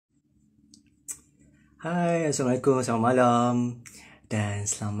Hai, Assalamualaikum, selamat malam dan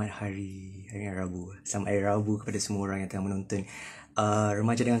selamat hari Rabu. Selamat hari Rabu kepada semua orang yang tengah menonton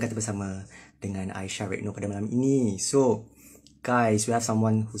Remaja Dengar Kata bersama dengan Aisha Retno pada malam ini. So, guys, we have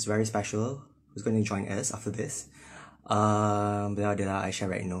someone who's very special who's going to join us after this. Beliau adalah Aisha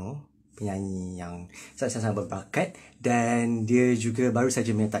Retno, penyanyi yang sangat-sangat berbakat dan dia juga baru saja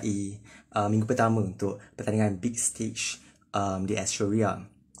menyertai minggu pertama untuk pertandingan big stage di Australia.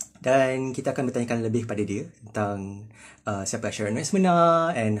 Dan kita akan bertanyakan lebih pada dia tentang siapa Aisha Retno yang sebenar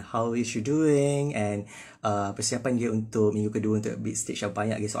and how is she doing and persiapan dia untuk minggu kedua untuk big stage.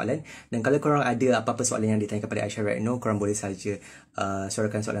 Banyak lagi soalan. Dan kalau korang ada apa-apa soalan yang ditanyakan pada Aisha Retno, korang boleh saja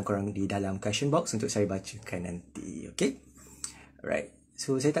suarakan soalan korang di dalam question box untuk saya bacakan nanti. Okay? Alright.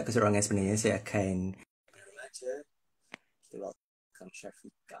 So, saya tak keseorangan sebenarnya. Saya akan remaja. Kita welcome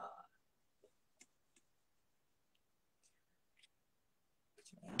Syafiqah.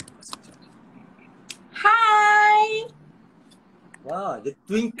 Hai. Wah, dia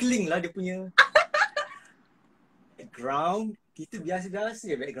twinkling lah dia punya background. Kita biasa-biasa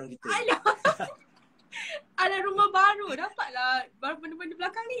je background kita. Alah. Ada rumah baru. Dapatlah benda-benda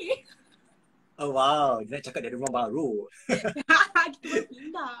belakang ni. Oh wow, dia nak cakap dia ada rumah baru. Kita baru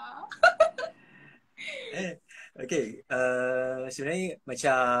pindah. Okay, sebenarnya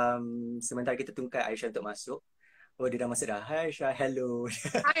macam sementara kita tungkai Aisha untuk masuk. Oh, dia dah masuk dah. Hai Aisha, hello.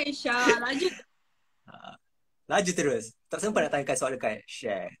 Aisyah, lanjut. Laju terus. Tak sempat nak tanyakan soalan kat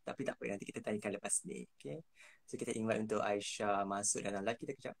share. Tapi tak apa, nanti kita tanyakan lepas ni. Okay. So kita invite untuk Aisha masuk dalam live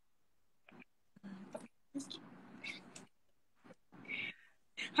kita kejap.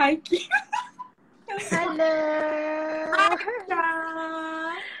 Hai Ki. Hello.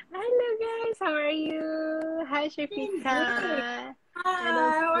 Aisyah. Hello guys, how are you? Hi Syafiqah. Hi,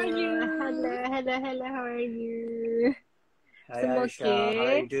 how are you? Hello, how are you? Hai Semua Aisha, okay? how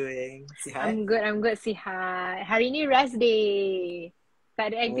are you doing? Sihat? I'm good, sihat. Hari ni rest day.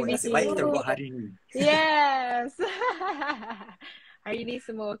 Tak ada Oh, aktiviti. nasib baik kita buat hari ni. Yes. Hari ni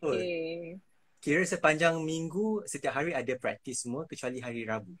semua Oh. okay. Kira sepanjang minggu, setiap hari ada praktis semua kecuali hari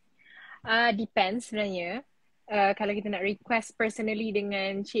Rabu. Depends sebenarnya. Kalau kita nak request personally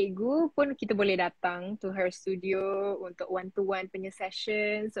dengan cikgu pun kita boleh datang to her studio untuk one-to-one punya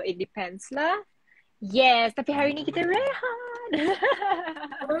session. So it depends lah. Yes, tapi hari ni kita rehat.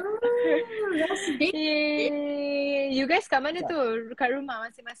 Rest day. Yay. You guys kat mana tu? Kat rumah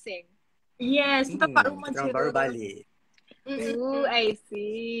masing-masing? Yes, kita kat rumah Kita orang je. baru balik. I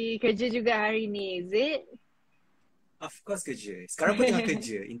see. Kerja juga hari ni, is it? Of course kerja. Sekarang pun tengah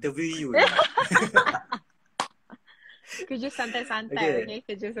kerja. Interview you ni. Kerja santai-santai, okay?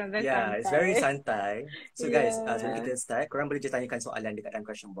 Kerja santai-santai. Yeah, it's very santai. So guys, Yeah. sebelum kita start, korang boleh je tanyakan soalan dekat dalam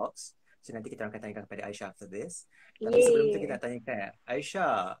question box. So nanti kita akan tanyakan kepada Aisha after this. Tapi sebelum tu kita nak tanyakan,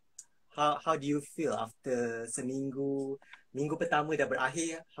 Aisha, how do you feel after minggu pertama dah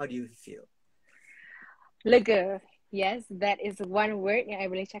berakhir, how do you feel? Lega. Yes, that is one word yang I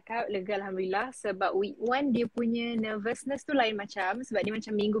boleh cakap. Lega Alhamdulillah. Sebab week 1 dia punya nervousness tu lain macam. Sebab dia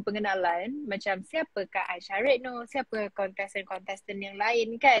macam minggu pengenalan. Macam siapakah Aisha Retno? Siapa contestant yang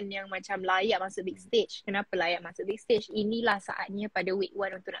lain kan? Yang macam layak masuk big stage. Kenapa layak masuk big stage? Inilah saatnya pada week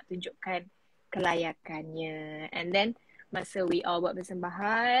 1 untuk nak tunjukkan kelayakannya. And then masa we all buat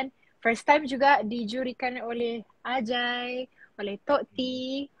persembahan. First time juga dijurikan oleh Ajay, oleh Tok T,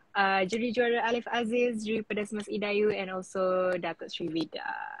 juri juara Alif Aziz, juri pedas Mas Idayu and also Datuk Sri Vida.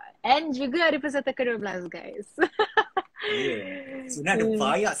 And juga ada peserta ke-12 guys. Yeah. Sebenarnya ada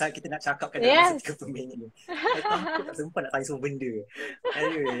banyak sangat kita nak cakapkan dalam masa 30 minit ni. Saya takut tak sempat nak tanya semua benda.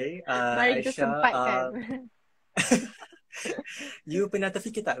 Anyway, Mari kita Aisha, sempatkan. you pernah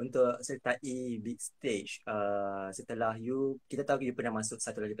terfikir tak untuk sertai big stage setelah kita tahu you pernah masuk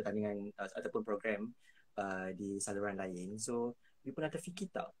satu lagi pertandingan ataupun program di saluran lain. So, you pernah terfikir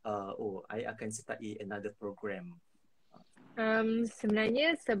tak, I akan sertai another program?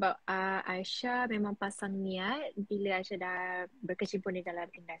 Sebenarnya sebab Aisha memang pasang niat bila Aisha dah berkecimpung di dalam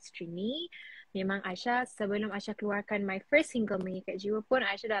industri ni. Memang Aisha, sebelum Aisha keluarkan my first single Mengikat Jiwa pun,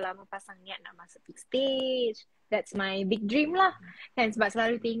 Aisha dah lama pasang niat nak masuk big stage. That's my big dream lah. Kan sebab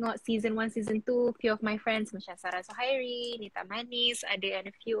selalu tengok season 1, season 2, few of my friends macam Sarah Sohairi, Nita Manis, ada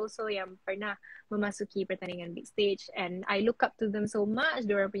and a few also yang pernah memasuki pertandingan big stage. And I look up to them so much.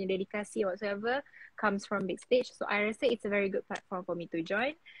 Diorang punya dedikasi whatsoever comes from big stage. So I rasa it's a very good platform for me to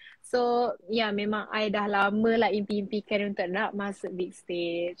join. So memang I dah lama lah impi-impikan untuk nak masuk big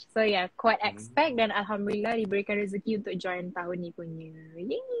stage. So quite expect dan Alhamdulillah diberikan rezeki untuk join tahun ni punya.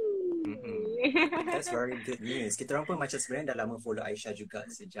 Yay! That's very good news. Kita orang pun macam sebenarnya dah lama follow Aisha juga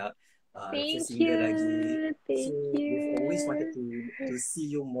sejak Thank First single lagi. you. Thank So we've always wanted you. to see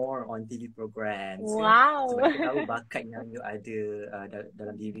you more on TV programs kan. Wow. Sebab kita tahu bakat yang you ada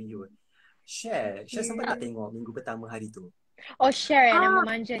dalam diri you. Share sempat tak tengok minggu pertama hari tu? Oh, share nama Ah,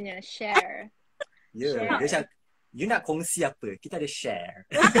 manjanya. Share. Ya, dia macam Share. you nak kongsi apa? Kita ada share.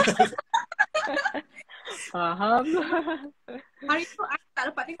 Faham. hari tu I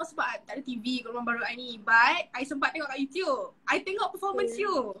tak dapat tengok sebab I tak ada TV kat rumah baru I ni. But I sempat tengok kat YouTube. I tengok performance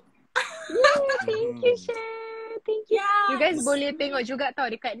you. Yeah, thank you, Share. Thank you. You Yeah. guys boleh tengok juga tau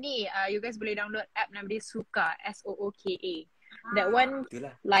dekat ni. You guys boleh download app nama dia Suka. Sooka. That one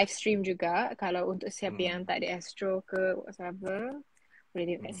Itulah. live stream juga. Kalau untuk siapa Hmm. yang tak ada Astro ke whatever, boleh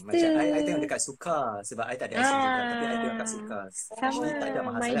tengok kat situ. Macam I tengok dekat Suka sebab I tak ada Astro juga tapi I tengok kat Suka. Sama. Actually tak ada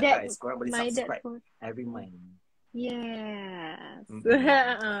mahal My sangat dad, guys. Korang boleh my dad subscribe pun. every month. Yes.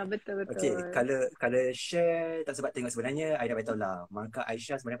 Betul-betul. Okay, kalau share tak sebab tengok sebenarnya I dah beritahu lah. Markah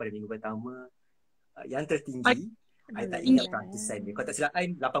Aisyah sebenarnya pada minggu pertama yang tertinggi. I tak ingat perakisan dia. Kalau tak silap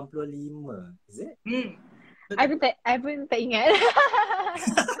I 85. Is it? I pun tak ingat.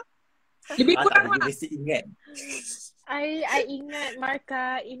 Lebih Tak kurang ada, you lah. mesti ingat. I ingat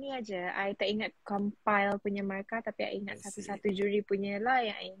markah ini aja. I tak ingat compile punya markah tapi I ingat I see. satu-satu juri punya lah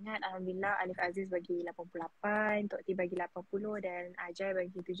yang I ingat. Alhamdulillah Alif Aziz bagi 88, Tok T bagi 80 dan Ajai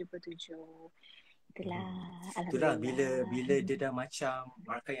bagi 77. Itulah. Itulah Alhamdulillah. bila dia dah macam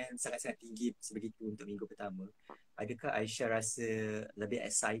markah yang sangat-sangat tinggi sebegitu untuk minggu pertama. Adakah Aisyah rasa lebih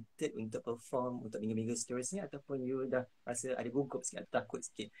excited untuk perform untuk minggu-minggu seterusnya ataupun you dah rasa ada gugup sikit atau takut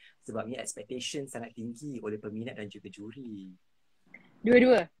sikit sebabnya expectation sangat tinggi oleh peminat dan juga juri?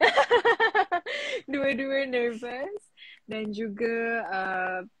 Dua-dua. Dua-dua nervous dan juga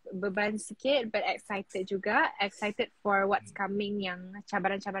beban sikit but excited juga. Excited for what's coming yang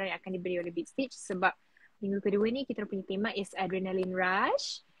cabaran-cabaran yang akan diberi oleh Big Stage sebab minggu kedua ni kita punya tema is Adrenaline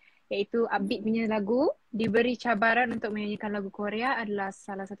Rush iaitu upbeat punya lagu. Diberi cabaran untuk menyanyikan lagu Korea adalah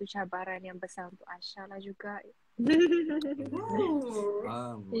salah satu cabaran yang besar untuk Aisha lah juga.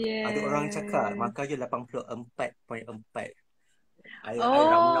 Ada orang cakap markah dia 84.4. I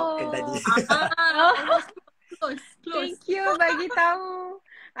Oh. round outkan tadi. Close. Thank you bagi tahu.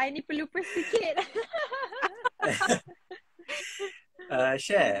 I ni pelupa sikit.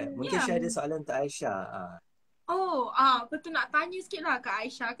 Share, mungkin Share ada soalan untuk Aisyah. Betul nak tanya sikit lah Kak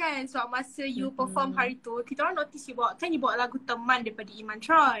Aisyah kan. Sebab masa you perform hari tu, kita orang notice you bawa lagu Teman daripada Iman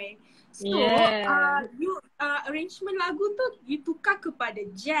Troy. So, you arrangement lagu tu you tukar kepada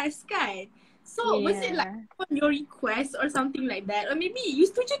jazz kan? So, was it like on your request or something like that? Or maybe you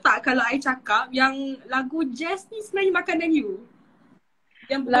setuju tak kalau I cakap yang lagu jazz ni sebenarnya makanan you?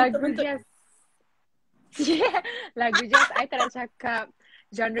 Yang lagu jazz. Lagu jazz, I tak nak cakap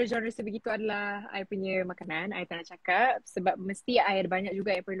genre-genre sebegitu adalah I punya makanan. I tak nak cakap sebab mesti I ada banyak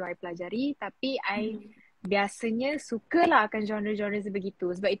juga yang perlu I pelajari. Tapi I biasanya sukalah akan genre-genre sebegitu.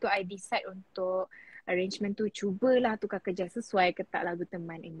 Sebab itu I decide untuk arrangement tu cubalah tukar kerja sesuai ke tak lagu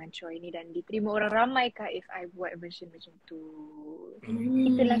Teman Iman Choi ni dan diterima orang ramai kah if I buat version macam tu.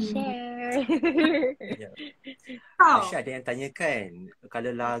 Itulah share. Aisyah ada yang tanyakan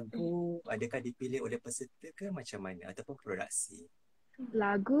kalau lagu adakah dipilih oleh peserta ke macam mana ataupun produksi?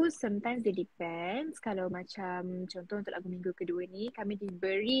 Lagu sometimes it depends. Kalau macam contoh untuk lagu minggu kedua ni kami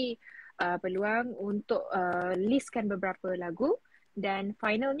diberi peluang untuk listkan beberapa lagu dan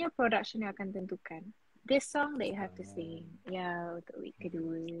finalnya production yang akan tentukan this song that you have to sing. Ya, untuk week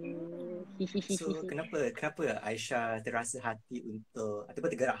kedua. So kenapa Aisyah terasa hati untuk ataupun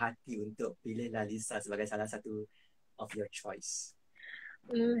tergerak hati untuk pilihlah Lisa sebagai salah satu of your choice?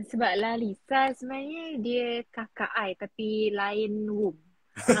 Sebab Lisa sebenarnya dia kakak I tapi lain womb.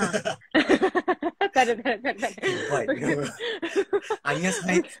 Tak ada.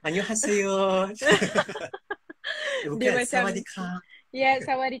 Annyeonghaseyo. Dia macam Sawadika. Ya,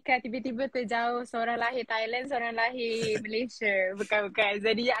 Sawadika. Tiba-tiba terjauh. Seorang lahir Thailand, seorang lahir Malaysia. Bukan.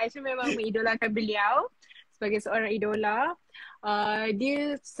 Jadi Aisyah memang mengidolakan beliau sebagai seorang idola.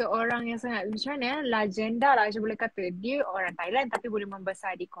 Dia seorang yang sangat macam mana legenda lah Aisyah boleh kata. Dia orang Thailand tapi boleh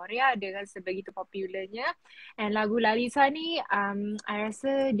membesar di Korea dengan sebegitu popularnya. And lagu Lalisa ni I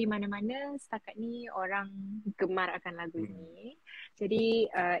rasa di mana-mana setakat ni orang gemar akan lagu ni. Jadi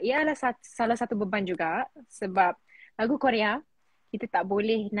ialah salah satu beban juga sebab lagu Korea kita tak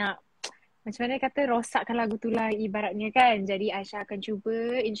boleh nak macam mana kata rosakkan lagu tu lah ibaratnya kan. Jadi Aisyah akan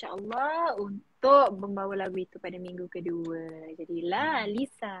cuba insyaAllah untuk membawa lagu itu pada minggu kedua. Jadilah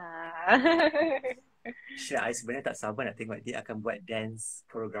Lisa. Syah, I sebenarnya tak sabar nak tengok dia akan buat dance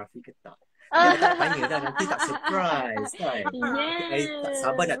koreografi ke tak. Dia tak tanya dah, nanti tak surprise kan. Tak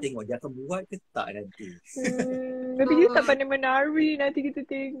sabar nak Yeah. tengok dia akan buat ke tak nanti. Tapi dia tak pandai menari. Nanti kita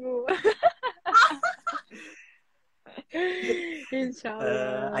tengok.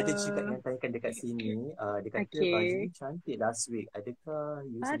 Ada juga InsyaAllah. yang tanyakan dekat sini, dia kata Okay. baju ni cantik last week. Adakah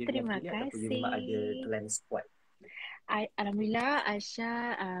you sendiri yang Terima pilih ataupun you memang ada kasih. clan squad? Alhamdulillah Aisha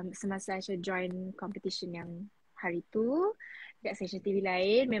semasa Aisha join competition yang hari tu dekat stesen TV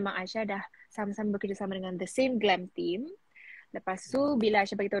lain, memang Aisha dah sama-sama bekerjasama dengan the same glam team. Lepas tu bila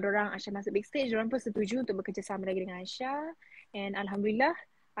Aisha bagi tahu dorang Aisha masuk big stage, dorang pun setuju untuk bekerjasama lagi dengan Aisha. And Alhamdulillah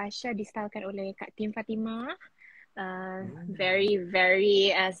Aisha distylekan oleh Kak Tim Fatimah. Very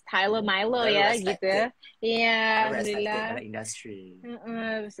stylo Milo Very ya respected. gitu. Ya, Very respected Alhamdulillah. dalam industri.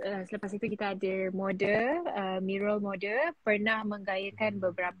 Selepas itu kita ada mural mode pernah menggayakan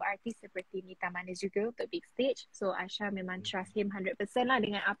beberapa artis seperti Nita Manis juga untuk big stage. So Aisha memang trust him 100% lah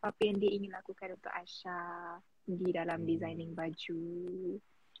dengan apa-apa yang dia ingin lakukan untuk Aisha di dalam designing baju.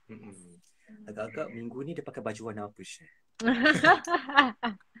 Agak-agak minggu ni dia pakai baju warna apa, Syah?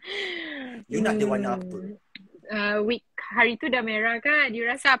 You nak dia warna apa? Week hari tu dah merah kan? You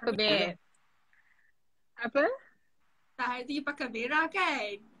rasa apa, babe? Apa? Tak, hari tu you pakai merah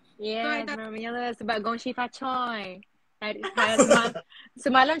kan? Yeah, merah menyala sebab gong Shifa Choi.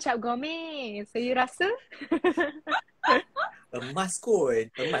 Semalam cap gome. So you rasa? Emas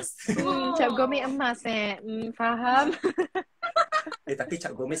kot. Emas. Cap gome emas faham? Tapi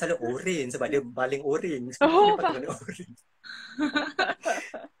cap gome selalu orange sebab dia baling orange. Oh, dia pakai warna orange.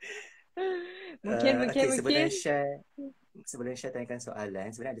 Mungkin. Sebelum share tanyakan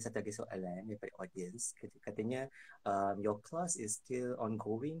soalan, sebenarnya ada satu lagi soalan daripada audience. Katanya, your class is still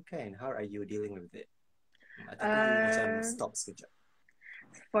ongoing kan? How are you dealing with it? Ataupun macam stop sekejap?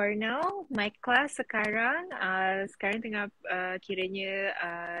 For now, my class sekarang tengah kiranya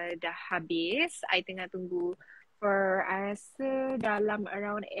dah habis. I tengah tunggu for I rasa dalam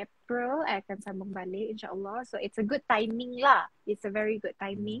around April I akan sambung balik insyaAllah. So it's a good timing lah. It's a very good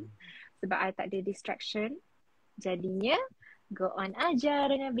timing sebab I tak ada distraction. Jadinya go on aja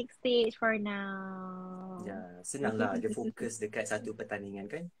dengan big stage for now. Ya, senang lah. Dia fokus dekat satu pertandingan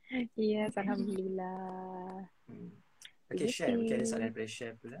kan? Yes, Alhamdulillah. Okay, share. Mungkin ada soalan daripada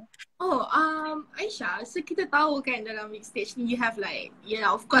share pula. Aisha, so kita tahu kan dalam big stage ni you have like,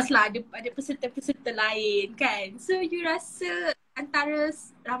 of course lah ada peserta-peserta lain kan. So you rasa antara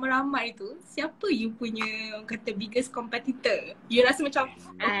ramai-ramai tu, siapa you punya orang kata biggest competitor? You rasa macam,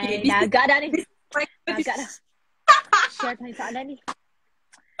 okay, dah agak dah ni. Agak dah. Share tanya soalan ni.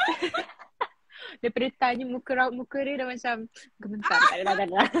 Daripada tanya muka dia dah macam gementar.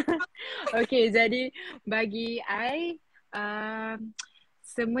 Dah. Okay, jadi bagi I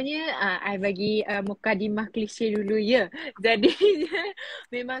semuanya I bagi mukadimah klise dulu ya. Jadi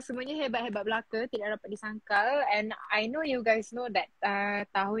memang semuanya hebat-hebat belaka, tidak dapat disangkal. And I know you guys know that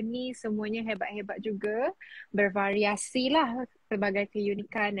tahun ni semuanya hebat-hebat juga. Bervariasi lah pelbagai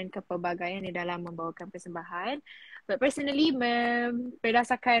keunikan dan kepelbagaian di dalam membawakan persembahan. But personally,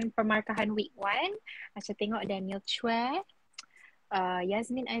 berdasarkan pemarkahan week 1, saya tengok Daniel Chue,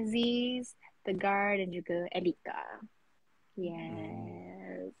 Yasmin Aziz, Tegar dan juga Elika.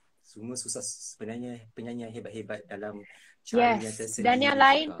 Yes. Semua susah sebenarnya, penyanyi yang hebat-hebat dalam cara yang tersendiri. Dan yang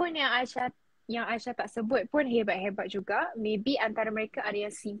lain pun yang Aisha tak sebut pun hebat-hebat juga. Maybe antara mereka ada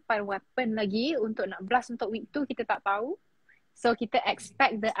yang simpan weapon lagi untuk nak blast untuk week 2, kita tak tahu. So kita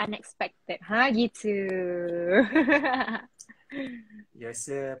expect the unexpected. Gitu. You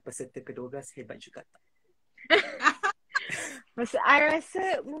rasa peserta ke-12 hebat juga tak? I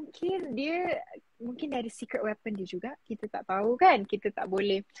rasa mungkin dia ada secret weapon dia juga. Kita tak tahu kan. Kita tak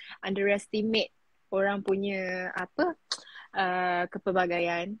boleh underestimate orang punya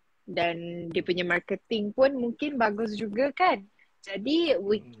kepelbagaian. Dan dia punya marketing pun mungkin bagus juga kan. Jadi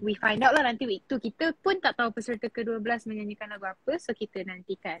we find out lah nanti week 2. Kita pun tak tahu peserta ke-12 menyanyikan lagu apa. So kita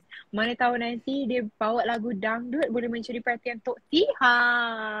nantikan. Mana tahu nanti dia bawa lagu dangdut boleh mencuri perhatian Tok T.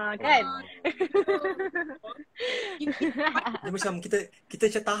 Kan? Dia macam kita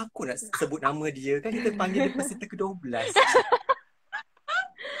macam takut nak sebut nama dia kan. Kita panggil dia peserta ke-12.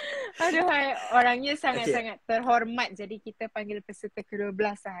 Aduh, orangnya sangat-sangat terhormat. Jadi kita panggil peserta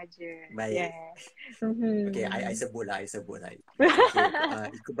ke-12 sahaja. Baik. Yes. Okay, I sebut lah. Okay,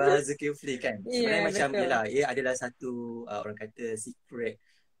 Iqbal Zulkifli kan. Sebenarnya macam betul. ia adalah satu orang kata secret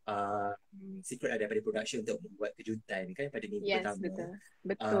secret lah daripada production untuk membuat kejutan kan pada minggu Yes, pertama. betul.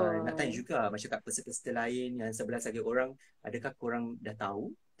 Betul. Nak tanya juga macam kat peserta-peserta lain yang 11 lagi orang, adakah korang dah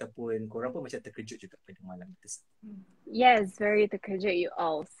tahu ataupun korang pun macam terkejut juga pada malam tersebut? Yes, very terkejut you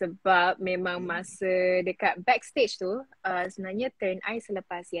all. Sebab memang masa dekat backstage tu, sebenarnya turn I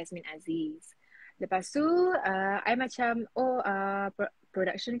selepas Yasmin Aziz. Lepas tu, I macam,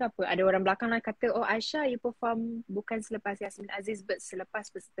 production ke apa? Ada orang belakang lah kata, Aisha, you perform bukan selepas Yasmin Aziz, but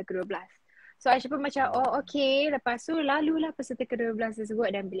selepas peserta ke-12. So Aisyah pun macam, okay. Lepas tu, lalulah peserta ke-12 tersebut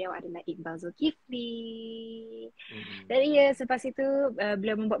dan beliau adalah Iqbal Zulkifli. Dan selepas itu,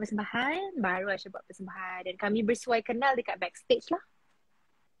 beliau membuat persembahan, baru Aisyah buat persembahan. Dan kami bersuai kenal dekat backstage lah.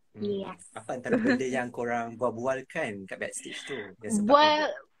 Yes. Apa antara benda yang korang bual-bualkan kat backstage tu?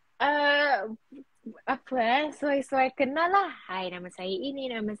 Suai-suai kenal lah. Hai, nama saya ini,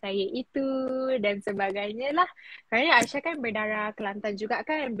 nama saya itu dan sebagainya lah. Kerana Aisyah kan berdarah Kelantan juga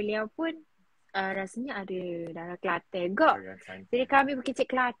kan. Beliau pun rasanya ada darah Kelantan kok. Jadi kami berkecek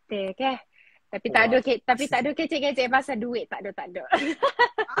Kelantan ke. Tapi tak ada kecek-kecek pasal duit. Tak ada.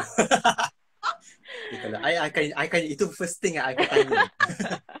 Kalau I akan itu first thing yang I akan tanya.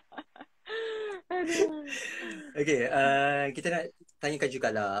 Okay, kita nak tanyakan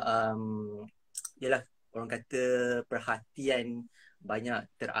jugalah. Yalah, orang kata perhatian banyak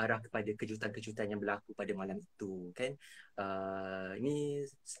terarah kepada kejutan-kejutan yang berlaku pada malam itu kan. Ini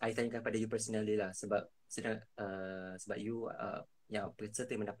I tanyakan pada you personally lah, sebab you yang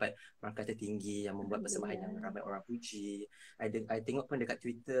peserta yang mendapat markah tertinggi, yang membuat persembahan yang ramai orang puji. I tengok pun dekat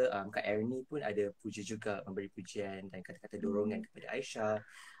Twitter, Kak Ernie pun ada puji juga, memberi pujian dan kata-kata dorongan kepada Aisha.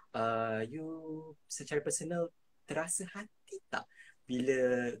 You secara personal terasa hati tak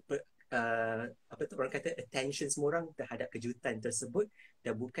bila orang kata attention semua orang terhadap kejutan tersebut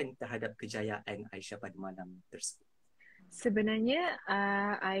dan bukan terhadap kejayaan Aisha pada malam tersebut? Sebenarnya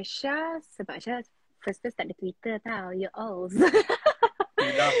Aisha, sebab Aisha first tak ada Twitter tau, you all.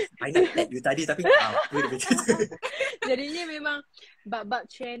 I nak tag you tadi tapi apa dia macam tu. Jadinya memang bab-bab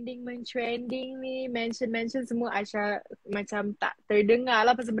mentrending ni, mention semua Aisha macam tak terdengar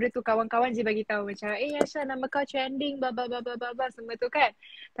lah pasal benda tu. Kawan-kawan je bagi tahu macam, Aisha nama kau trending, bla semua tu kan.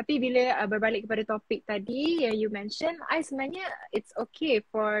 Tapi bila berbalik kepada topik tadi yang you mention, I sebenarnya it's okay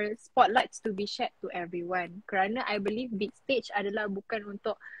for spotlights to be shared to everyone. Kerana I believe big stage adalah bukan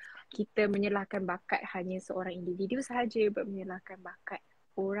untuk kita menyalahkan bakat hanya seorang individu sahaja, menyalahkan bakat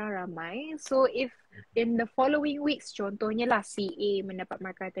orang ramai. So if in the following weeks, contohnya lah si A mendapat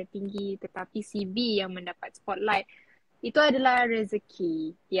markah tertinggi tetapi si B yang mendapat spotlight, itu adalah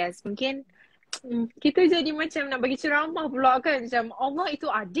rezeki. Yes, mungkin kita jadi macam nak bagi ceramah pula kan, macam Allah itu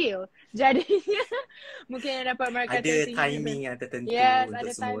adil. Jadinya mungkin yang dapat markah tertinggi ada timing yang tertentu, yes, untuk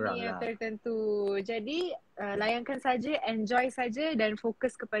ada semua timing orang yang lah. tertentu. Jadi layankan saja, enjoy saja dan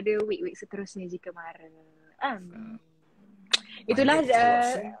fokus kepada week-week seterusnya jika mara. Itulah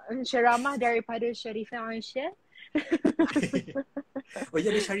ceramah daripada Sharifah Aisyah. Oh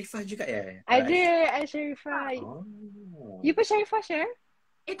ya, ada Sharifah juga ya? Ada Sharifah. You pun Sharifah, Syar?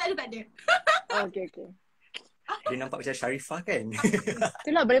 Tak ada. Okay. Dia nampak macam Sharifah kan?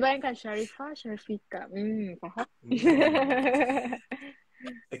 Itulah, boleh bayangkan Sharifah, Syarifika. Faham?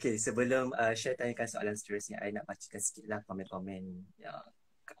 Okay, sebelum Syar tanyakan soalan seterusnya, I nak bacakan sikit lah komen-komen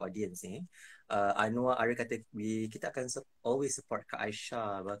kat audience ni. Anwar Arya kata, kita akan always support Kak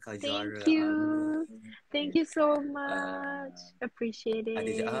Aisha bakal juara. Thank you so much. Appreciate it.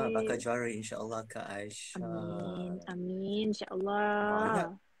 Ada bakal juara insya-Allah Kak Aisha. Amin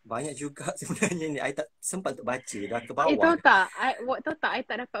insya-Allah. Banyak juga sebenarnya ni. I tak sempat untuk baca, dah ke bawah. Tahu tak, I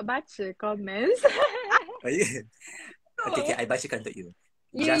tak dapat baca comments. Okay, I bacakan untuk you.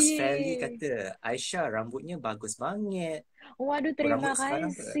 Just Fairly kata, Aisha rambutnya bagus banget. Waduh, terima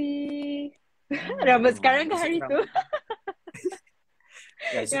kasih. Rambut sekarang ke hari tu?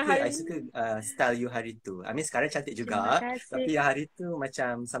 I suka style you hari tu. I mean sekarang cantik juga, tapi yang hari tu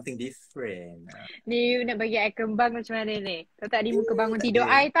macam something different. Ni you nak bagi I kembang macam mana ni? Tahu tak, di muka bangun tidur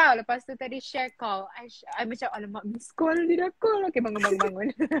I tau. Lepas tu tadi share call, I macam alamak miss call, tidak call. Okay, bangun.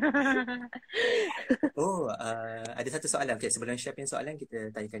 Ada satu soalan. Okay, sebelum share soalan,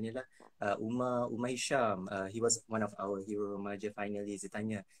 kita tanyakan ni lah. Umar Hisham, he was one of our hero Remaja finalists. Dia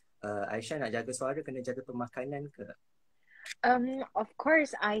tanya, Aisyah nak jaga suara kena jaga pemakanan ke? Of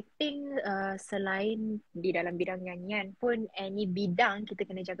course, I think selain di dalam bidang nyanyian pun, any bidang kita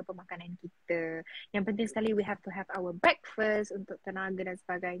kena jaga pemakanan kita. Yang penting sekali, we have to have our breakfast untuk tenaga dan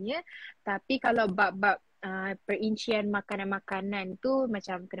sebagainya. Tapi kalau bab-bab perincian makanan-makanan tu,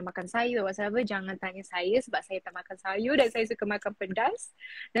 macam kena makan sayur whatever, jangan tanya saya sebab saya tak makan sayur dan saya suka makan pedas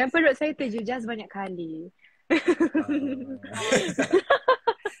dan perut saya terjejas banyak kali.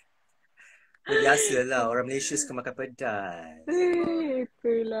 Biasalah orang Malaysia suka makan pedas.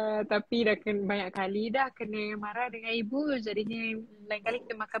 Itulah. Tapi dah kena, banyak kali dah kena marah dengan ibu. Jadinya lain kali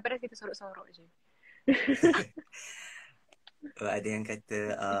kita makan pedas, kita sorok-sorok je. Ada yang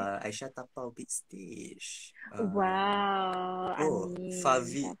kata Aisyah tapau big stage. Wow. Amin.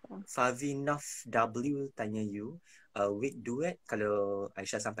 Favi Nov W tanya you, week duet, kalau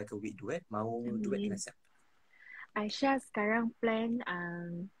Aisyah sampai ke week duet, mau duet Amin. dengan siapa? Aisyah sekarang plan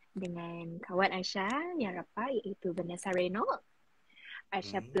dengan kawan Aisyah yang rapat, iaitu Aisha Retno.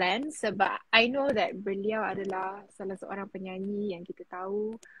 Aisha plan sebab I know that beliau adalah salah seorang penyanyi yang kita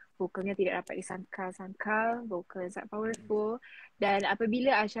tahu vokalnya tidak dapat disangkal-sangkal, vokal sangat powerful, dan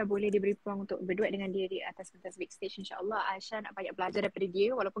apabila Aisha boleh diberi peluang untuk berduet dengan dia di atas pentas big stage, insyaAllah Aisha nak banyak belajar daripada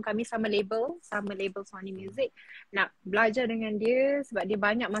dia, walaupun kami sama label Sony Music, nak belajar dengan dia sebab dia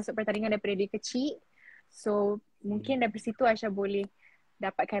banyak masuk pertandingan daripada dia kecil. So mungkin dari situ Aisha boleh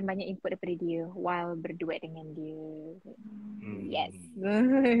dapatkan banyak input daripada dia while berduet dengan dia. Yes.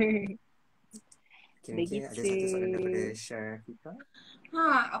 Mungkin ada satu soalan daripada Syafiqah.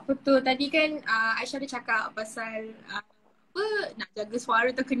 Apa tu, tadi kan Aisyah ada cakap pasal apa, nak jaga suara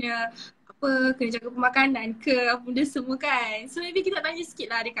tu kena jaga pemakanan ke apa benda semua kan. So maybe kita tanya sikit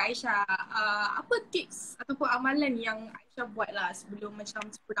lah dekat Aisyah, apa tips ataupun amalan yang Aisyah buat lah sebelum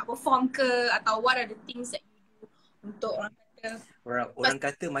nak perform ke, atau what are the things that you do untuk orang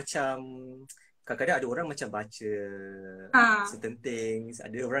kata macam kadang-kadang ada orang macam baca certain things,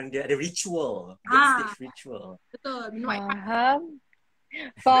 ada orang dia ada ritual, backstage ritual. Betul,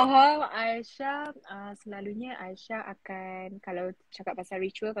 Faham Aisyah. Selalunya Aisyah akan, kalau cakap pasal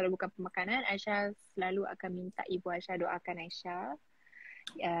ritual, kalau bukan pemakanan, Aisyah selalu akan minta ibu Aisyah doakan Aisyah,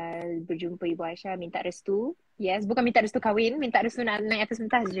 berjumpa ibu Aisyah, minta restu. Yes, bukan minta restu kahwin, minta restu nak naik atas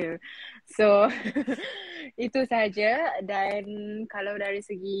pentas je. So itu sahaja. Dan kalau dari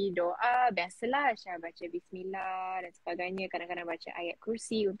segi doa, biasalah Aisyah baca bismillah dan sebagainya. Kadang-kadang baca ayat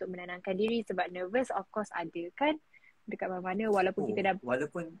kursi untuk menenangkan diri, sebab nervous of course ada kan dekat mana-mana, walaupun kita dah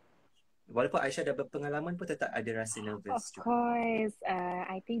walaupun Aisyah dah berpengalaman pun tetap ada rasa nervous. Of course,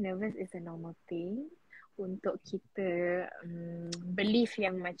 I think nervous is a normal thing untuk kita belief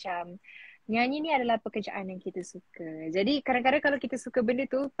yang macam nyanyi ni adalah pekerjaan yang kita suka. Jadi kadang-kadang kalau kita suka benda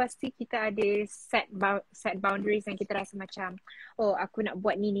tu, pasti kita ada set boundaries yang kita rasa macam, oh aku nak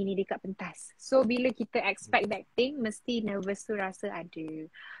buat ni dekat pentas. So bila kita expect that thing, mesti nervous tu rasa ada.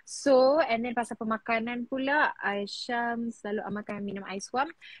 So and then pasal pemakanan pula, Aisyah selalu amalkan minum ais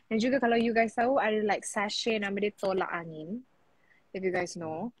swam. Dan juga kalau you guys tahu, ada like sachet nama dia tolak angin. If you guys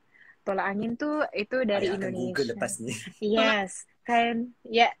know. Tolak angin tu itu dari Indonesia. Akan Google lepas ni. Yes, kan?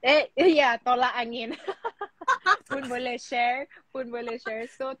 Ya, tolak angin. pun boleh share.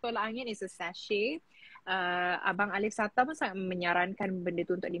 So tolak angin is a sachet. Abang Alif Sata pun sangat menyarankan benda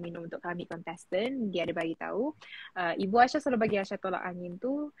tu untuk diminum untuk kami contestant. Dia ada bagi tahu. Ibu Aisyah selalu bagi Aisyah tolak angin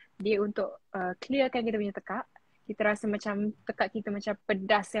tu, dia untuk clearkan kita punya tekak. Kita rasa macam tekak kita macam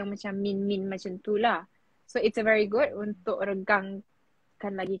pedas yang macam min macam tu lah. So it's a very good untuk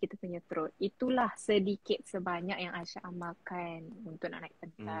regangkan lagi kita punya throat. Itulah sedikit sebanyak yang Aisyah amalkan untuk nak naik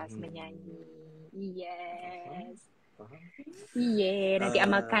pentas menyanyi. Yes. Nanti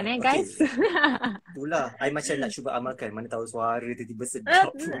amalkan guys. Itulah, I macam nak cuba amalkan. Mana tahu suara tiba-tiba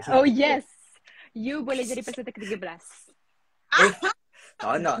sedap. Oh yes. You boleh jadi peserta ke-13.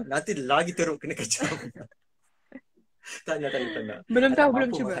 Tak nak. Nanti lagi teruk kena kacau. Tak nak. Belum tahu, belum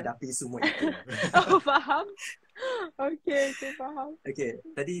cuba. cuba. Menghadapi semua itu. Oh, faham. Okay, faham. Okay,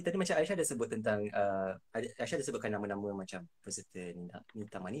 tadi macam Aisyah dah sebut tentang Aisyah dah sebutkan nama-nama macam peserta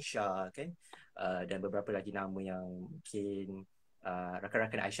Nita Manisha kan, dan beberapa lagi nama yang mungkin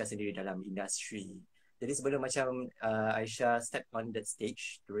rakan-rakan Aisyah sendiri dalam industri. Jadi sebelum macam Aisyah step on that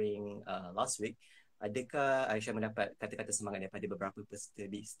stage during last week, adakah Aisyah mendapat kata-kata semangat daripada beberapa peserta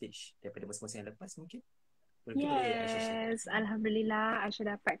big stage daripada musim-musim yang lepas mungkin? Yes, Alhamdulillah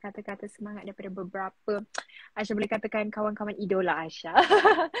Aisyah dapat kata-kata semangat daripada beberapa, Aisyah boleh katakan kawan-kawan idola Aisyah.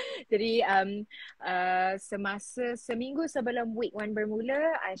 Jadi seminggu sebelum week 1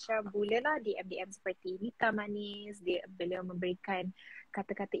 bermula, Aisyah mulalah di MDM seperti Nita Manis. Beliau memberikan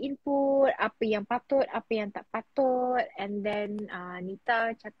kata-kata input, apa yang patut, apa yang tak patut, and then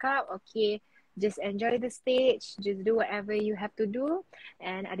Nita cakap okay, just enjoy the stage, just do whatever you have to do.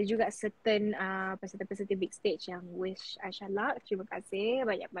 And ada juga certain peserta-peserta big stage yang wish Aisyah luck. Terima kasih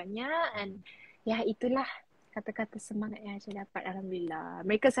banyak-banyak. And ya, itulah kata-kata semangat yang Aisyah dapat. Alhamdulillah,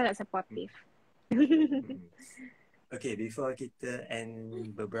 mereka sangat supportive. Okay, before kita end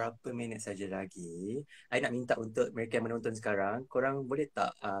beberapa minit saja lagi, I nak minta untuk mereka yang menonton sekarang, korang boleh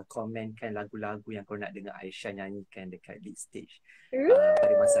tak komenkan lagu-lagu yang korang nak dengar Aisha nyanyikan dekat big stage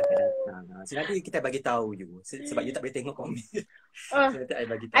pada masa akan datang. So nanti kita bagi tahu you. Sebab you tak boleh tengok komen. Oh, So nanti I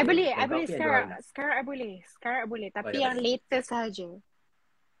bagi I tahu boleh lagu apa yang diorang nak. sekarang I boleh. Tapi dah yang boleh. latest saja. Yang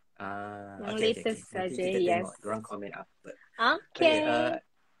Okay. latest Nanti saja, kita yes. tengok diorang komen apa. Okay.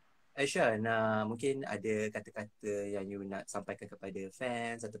 Aisha, mungkin ada kata-kata yang you nak sampaikan kepada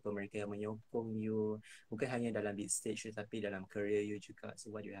fans ataupun mereka yang menyokong you, bukan hanya dalam big stage tetapi dalam career you juga.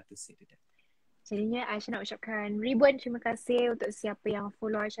 So what do you have to say to them? Jadinya Aisha nak ucapkan ribuan terima kasih untuk siapa yang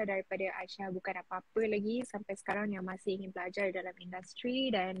follow Aisha daripada Aisha bukan apa-apa lagi sampai sekarang yang masih ingin belajar dalam industri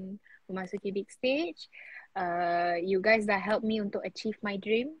dan memasuki big stage. You guys dah help me untuk achieve my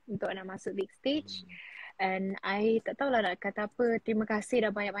dream untuk nak masuk big stage. And I tak tahulah nak kata apa. Terima kasih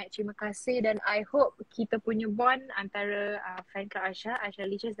dan banyak-banyak terima kasih. Dan I hope kita punya bond antara fan club Aisha, Aisha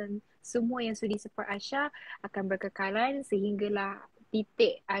Leeches dan semua yang sudi support Aisha akan berkekalan sehinggalah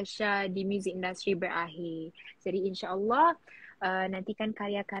titik Aisha di music industry berakhir. Jadi insyaAllah nantikan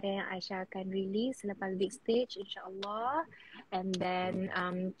karya-karya yang Aisha akan release selepas big stage insyaAllah. And then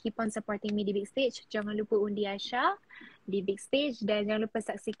keep on supporting me di big stage. Jangan lupa undi Aisha di big stage dan jangan lupa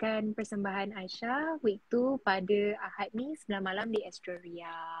saksikan persembahan Aisha week 2 pada Ahad ni 9 malam di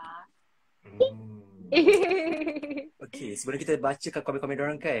Astoria. Okay, sebelum kita bacakan komen-komen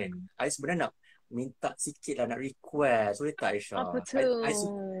diorang kan, I sebenarnya nak minta sikit lah, nak request. Boleh tak Aisha? Apa tu?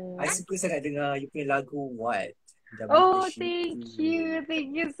 I suka sangat dengar you punya lagu What? Oh, thank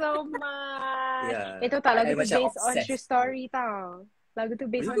you so much. Yeah. Itu tak lagu tu macam based on obsessed. true story tau. Lagu tu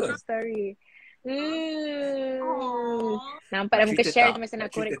based on true story. Nampak dah muka share tu masa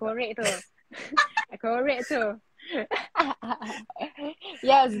nak korek-korek tu. Korek tu.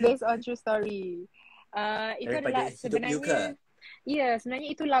 Yes, based on true story. Itu adalah sebenarnya sebenarnya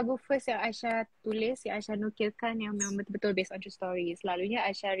itu lagu first yang Aisha tulis, yang Aisha nukilkan yang memang betul-betul based on true story. Selalunya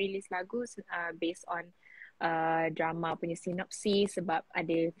Aisha release lagu based on drama punya sinopsis sebab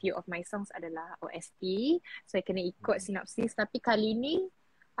ada few of my songs adalah OST. So I kena ikut sinopsis. Tapi kali ni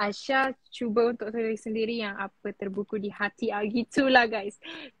Aisha cuba untuk tulis sendiri yang apa terbuku di hati gitulah guys.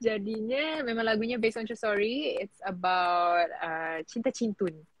 Jadinya memang lagunya based on true story. It's about cinta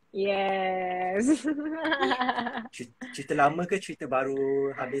cintun. Yes. Cerita lama ke cerita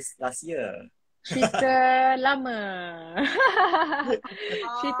baru habis last year? Cerita lama.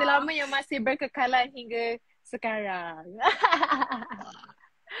 Cerita lama yang masih berkekalan hingga sekarang.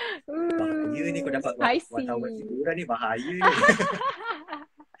 Bahaya ni kau dapat wartawan hiburan ni, bahaya ni.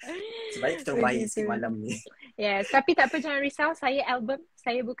 Sebaik kita baik sikit malam ni. Yes, tapi tak apa, jangan risau. Saya album.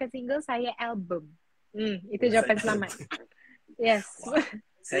 Saya bukan single, saya album. Itu jawapan selamat. Yes.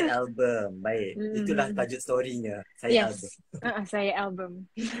 Saya album. Baik. Itulah tajuk storynya. Saya album. Saya album.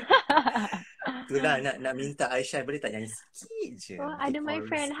 Itulah nak minta Aisha boleh tak nyanyi sikit je. Oh, ada my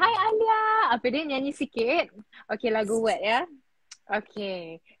friend. Hai Alia. Apa dia nyanyi sikit? Okay, lagu What ya.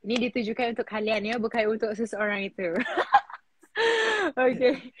 Okay. Ini ditujukan untuk kalian ya, bukan untuk seseorang itu.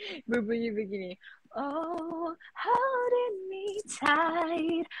 Okay. Berbunyi begini. Oh, holding me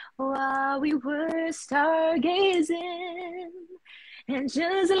tight while we were stargazing and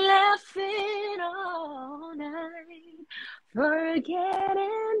just laughing all night,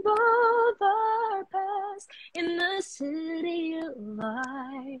 forgetting both our past in the city of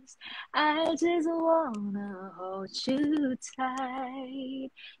ours. I just wanna hold you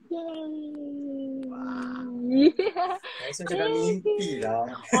tight. Yay! Wow. Saya macam dah mimpi lah.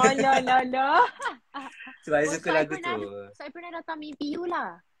 Oh la. Sebab saya suka lagu tu. Saya pernah datang mimpi you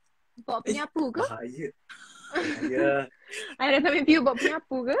lah. Buat penyapu ke? Bahaya. Ya. Saya datang mimpi you buat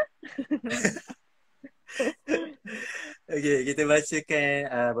penyapu ke? Okay, kita bacakan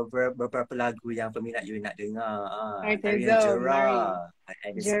beberapa lagu yang peminat you nak dengar. Okay,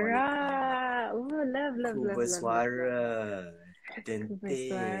 Jera. Oh, love. Bersuara.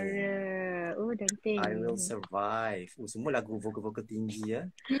 Denting. Oh, Denting. I Will Survive. Semua lagu vokal-vokal tinggi ya.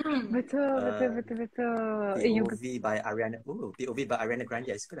 Betul. POV by Ariana. POV by Ariana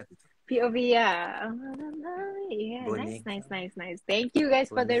Grande. I suka lagu tu. POV ya. Yeah, nice. Thank you guys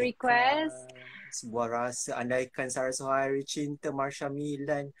for the request. Sebuah rasa, andaikan Saraswari, cinta Marsha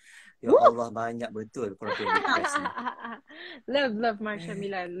Milan. Ya Allah, banyak betul korang punya request ni. Love Marsha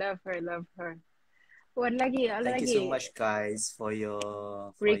Milan. Love her. Ada lagi. Thank you so much guys for your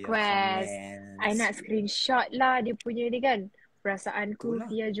request. Your I nak screenshot lah dia punya ni kan. Perasaanku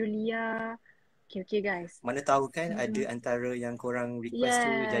Itulah. via Julia. Okay guys. Mana tahu kan ada antara yang korang request tu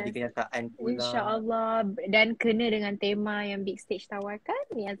jadi Yes. kenyataan pula. InsyaAllah. Dan kena dengan tema yang big stage tawarkan.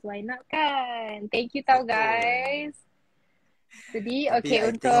 Yes, why not kan? Thank you tau Betul. guys. Jadi Tapi okay,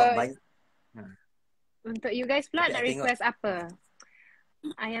 I tengok banyak. untuk you guys pula Tapi nak I tengok- request apa?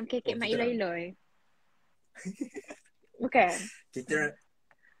 Ayam kekek Mak kita nak- Iloy-Iloy. Bukan?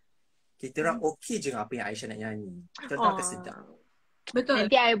 Kita orang okey je dengan apa yang Aisyah nak nyanyi. Kita orang tahu akan sedap. Betul.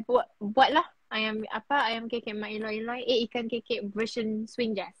 Nanti I buatlah ayam kekek Mak Iloy-Iloy, ikan kekek version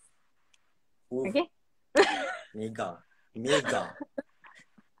swing jazz. Okay? Mega.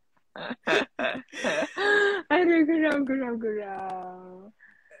 Aduh, geram.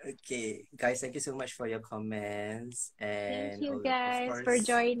 Okay, guys, thank you so much for your comments. And Thank you of guys course, for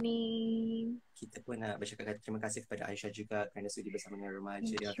joining. kita pun nak bercakap terima kasih kepada Aisyah juga kerana sudi bersama dengan Remaja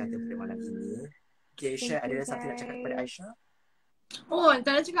Thank Dengar Kata pada malam ini. Okay, Aisyah, Thank ada you, something nak cakap kepada Aisyah? Oh,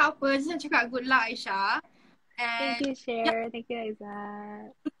 tak nak cakap apa. Just nak cakap good luck, Aisha. Thank And you, Cher. Thank you,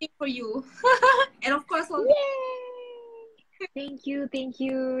 Aizat. rooting for you. And of course, Yay! Thank you.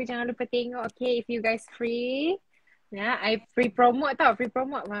 Jangan lupa tengok, okay, if you guys free. Ya, I free promote tau.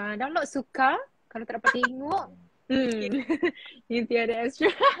 Download suka. Kalau tak dapat tengok. Nanti ada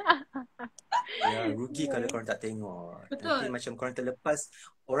extra. Ya, rugi kalau korang tak tengok. Betul. Nanti macam korang terlepas.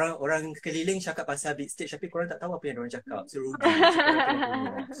 Orang keliling cakap pasal big stage tapi korang tak tahu apa yang korang cakap. So rugi. So korang kena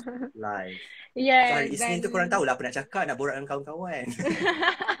tengok live. Yes. So hari Isnin tu korang tahulah apa nak cakap. Nak borak dengan kawan-kawan.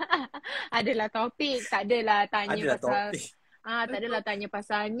 Adalah topik. Tak adalah tanya Adalah pasal... topik. Tak adalah tanya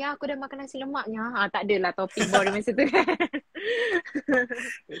pasalnya aku dah makan nasi lemaknya. Tak adalah topik boring masa tu kan.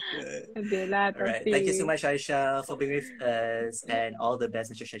 Adalah Alright, topik. thank you so much Aisha for being with us and all the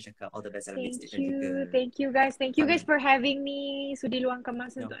best macam saya cakap, all the best dalam big stage dan juga. Thank you guys for having me. Sudi luangkan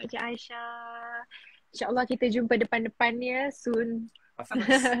masa untuk ajak Aisyah. InsyaAllah kita jumpa depan-depan ya soon. Of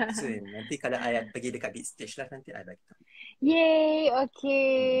course, soon. Nanti kalau I pergi dekat big stage lah nanti I bagi tahu. Yay,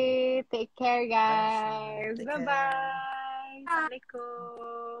 okay. Take care guys. Take care. Bye-bye.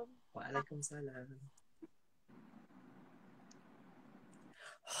 Assalamualaikum. Waalaikumsalam.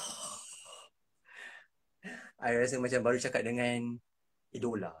 I rasa macam baru cakap dengan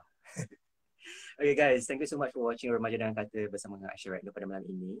idola. Okay guys, thank you so much for watching Remaja Dengar Kata bersama dengan Aisha Retno pada malam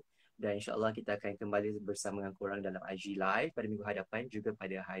ini. Dan insyaAllah kita akan kembali bersama dengan korang dalam IG Live pada minggu hadapan juga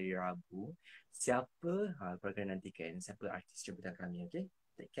pada hari Rabu. Siapa, korang kena nantikan siapa artis jemputan kami, okay?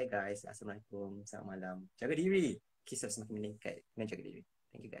 Take care guys. Assalamualaikum. Selamat malam. Jaga diri. Kisah semakin meningkat. Dan jaga diri.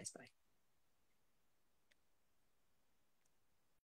 Thank you guys. Bye.